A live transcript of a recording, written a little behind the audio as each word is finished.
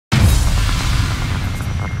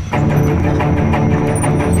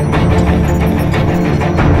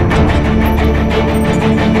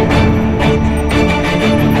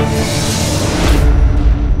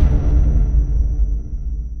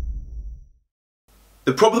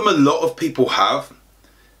The problem a lot of people have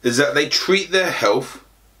is that they treat their health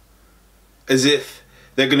as if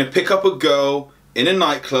they're going to pick up a girl in a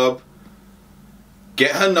nightclub,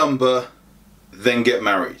 get her number, then get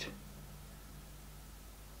married.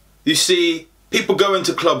 You see, people go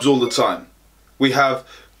into clubs all the time. We have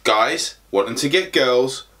guys wanting to get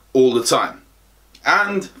girls all the time,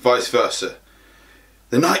 and vice versa.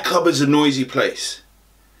 The nightclub is a noisy place.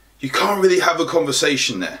 You can't really have a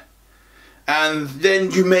conversation there. And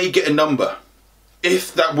then you may get a number.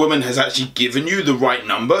 If that woman has actually given you the right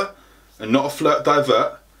number and not a flirt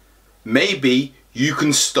divert, maybe you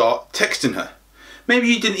can start texting her. Maybe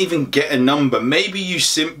you didn't even get a number. Maybe you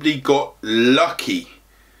simply got lucky.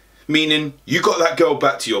 Meaning you got that girl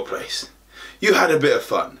back to your place. You had a bit of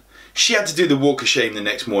fun. She had to do the walk of shame the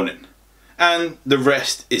next morning. And the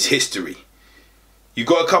rest is history. You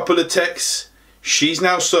got a couple of texts. She's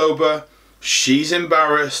now sober. She's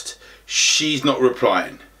embarrassed. She's not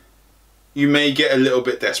replying. You may get a little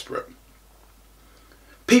bit desperate.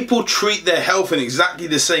 People treat their health in exactly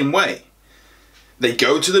the same way. They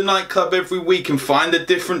go to the nightclub every week and find a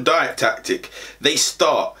different diet tactic. They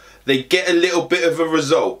start. They get a little bit of a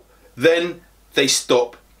result. Then they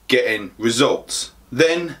stop getting results.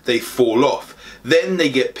 Then they fall off. Then they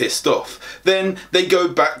get pissed off. Then they go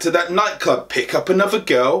back to that nightclub, pick up another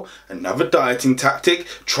girl, another dieting tactic,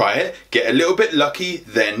 try it, get a little bit lucky,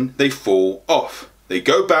 then they fall off. They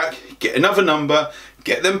go back, get another number,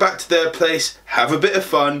 get them back to their place, have a bit of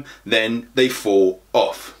fun, then they fall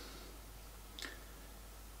off.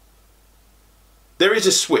 There is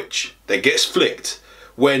a switch that gets flicked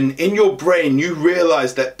when in your brain you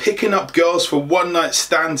realise that picking up girls for one night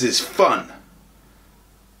stands is fun.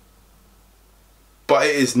 But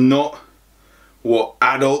it is not what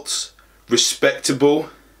adults, respectable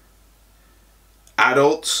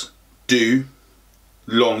adults do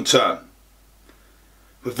long term.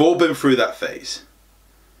 We've all been through that phase.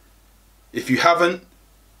 If you haven't,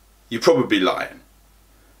 you're probably lying.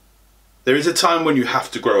 There is a time when you have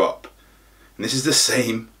to grow up. And this is the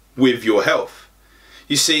same with your health.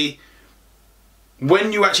 You see,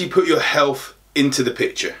 when you actually put your health into the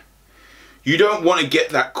picture, you don't want to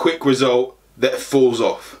get that quick result that falls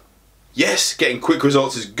off. Yes, getting quick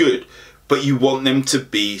results is good, but you want them to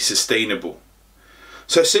be sustainable.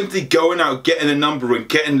 So simply going out, getting a number and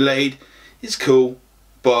getting laid is cool,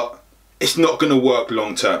 but it's not going to work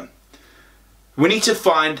long term. We need to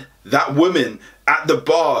find that woman at the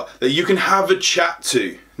bar that you can have a chat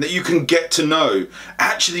to, that you can get to know,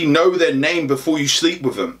 actually know their name before you sleep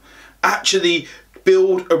with them, actually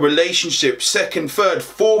build a relationship, second, third,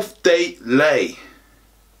 fourth date lay.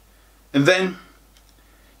 And then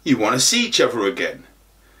you want to see each other again.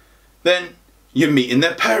 Then you're meeting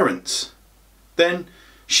their parents. Then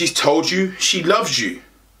she's told you she loves you.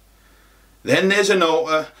 Then there's an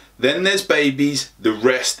altar. Then there's babies. The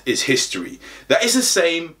rest is history. That is the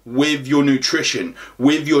same with your nutrition,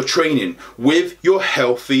 with your training, with your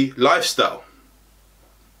healthy lifestyle.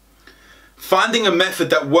 Finding a method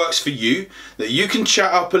that works for you, that you can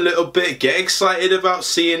chat up a little bit, get excited about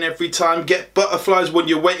seeing every time, get butterflies when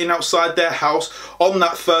you're waiting outside their house, on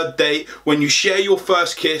that third date, when you share your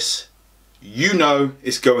first kiss, you know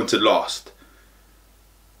it's going to last.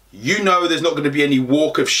 You know there's not going to be any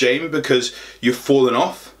walk of shame because you've fallen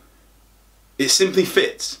off. It simply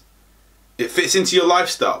fits. It fits into your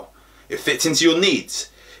lifestyle. It fits into your needs.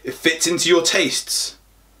 It fits into your tastes.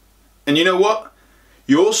 And you know what?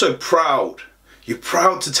 You're also proud. You're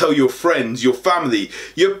proud to tell your friends, your family.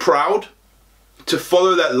 You're proud to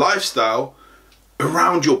follow that lifestyle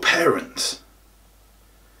around your parents.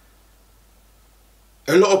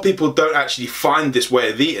 A lot of people don't actually find this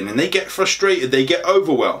way of eating and they get frustrated, they get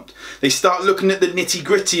overwhelmed. They start looking at the nitty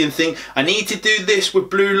gritty and think, I need to do this with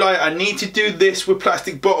blue light, I need to do this with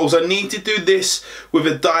plastic bottles, I need to do this with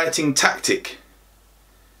a dieting tactic.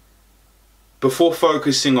 Before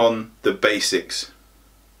focusing on the basics.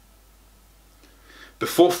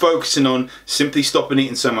 Before focusing on simply stopping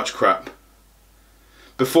eating so much crap.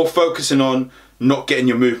 Before focusing on not getting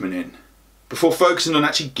your movement in. Before focusing on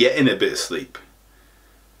actually getting a bit of sleep.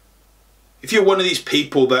 If you're one of these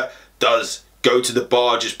people that does go to the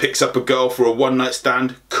bar, just picks up a girl for a one night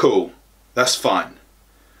stand, cool, that's fine.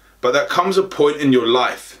 But there comes a point in your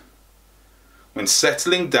life when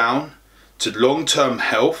settling down to long-term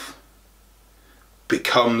health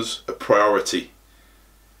becomes a priority.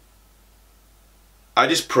 I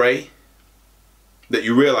just pray that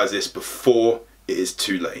you realize this before it is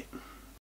too late.